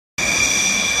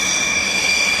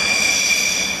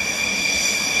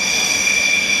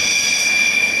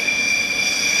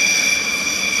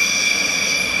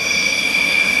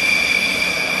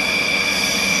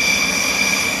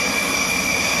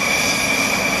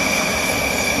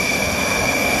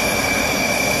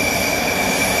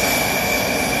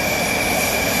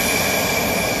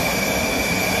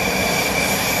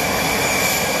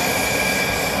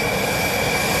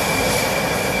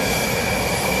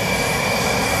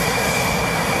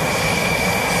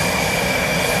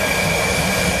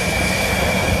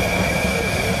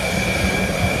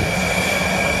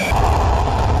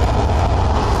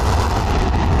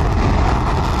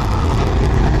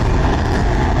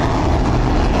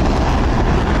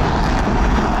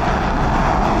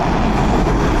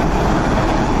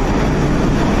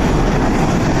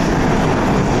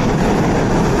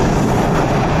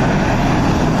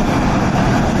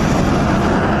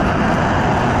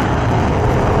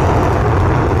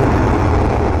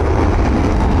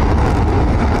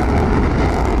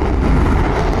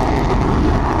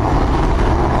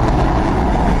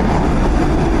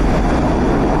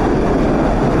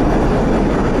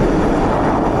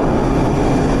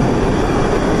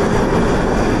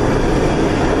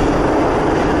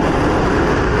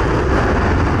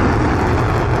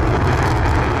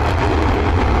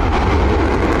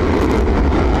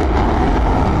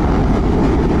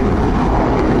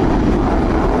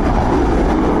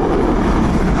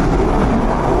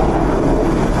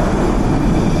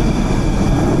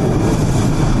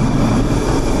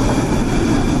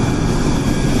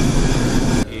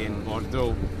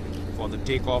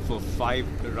5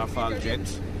 Rafale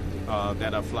jets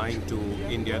that are flying to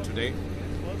India today.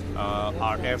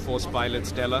 Our Air Force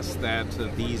pilots tell us that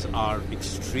these are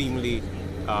extremely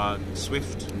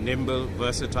swift, nimble,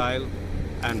 versatile,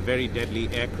 and very deadly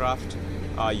aircraft.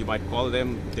 You might call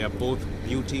them, they are both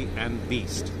beauty and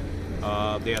beast.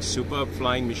 They are superb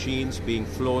flying machines being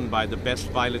flown by the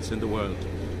best pilots in the world.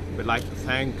 We'd like to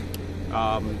thank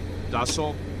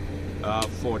Dassault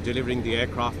for delivering the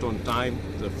aircraft on time,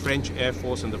 the French Air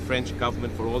Force and the French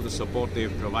government for all the support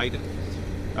they've provided.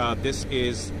 This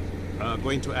is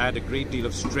going to add a great deal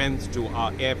of strength to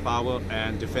our air power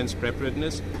and defense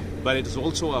preparedness, but it is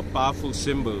also a powerful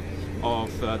symbol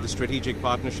of the strategic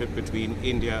partnership between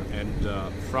India and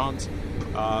France.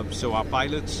 So our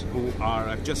pilots who are,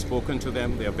 I've just spoken to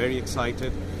them, they are very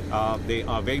excited. They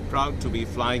are very proud to be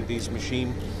flying these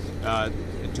machines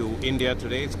to India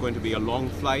today. It's going to be a long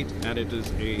flight, and it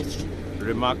is a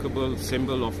remarkable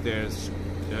symbol of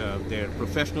their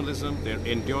professionalism, their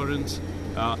endurance,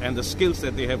 and the skills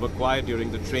that they have acquired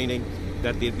during the training,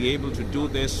 that they'll be able to do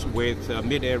this with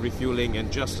mid-air refueling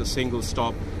and just a single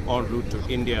stop en route to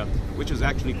India, which is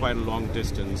actually quite a long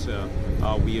distance.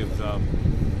 We have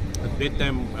bid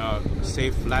them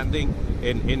safe landing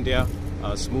in India,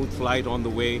 a smooth flight on the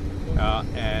way,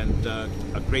 and a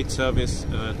great service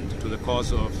to the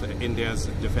cause of India's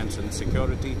defense and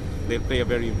security. They'll play a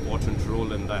very important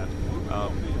role in that.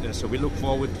 So we look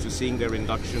forward to seeing their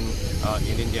induction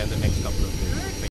in India in the next couple of days.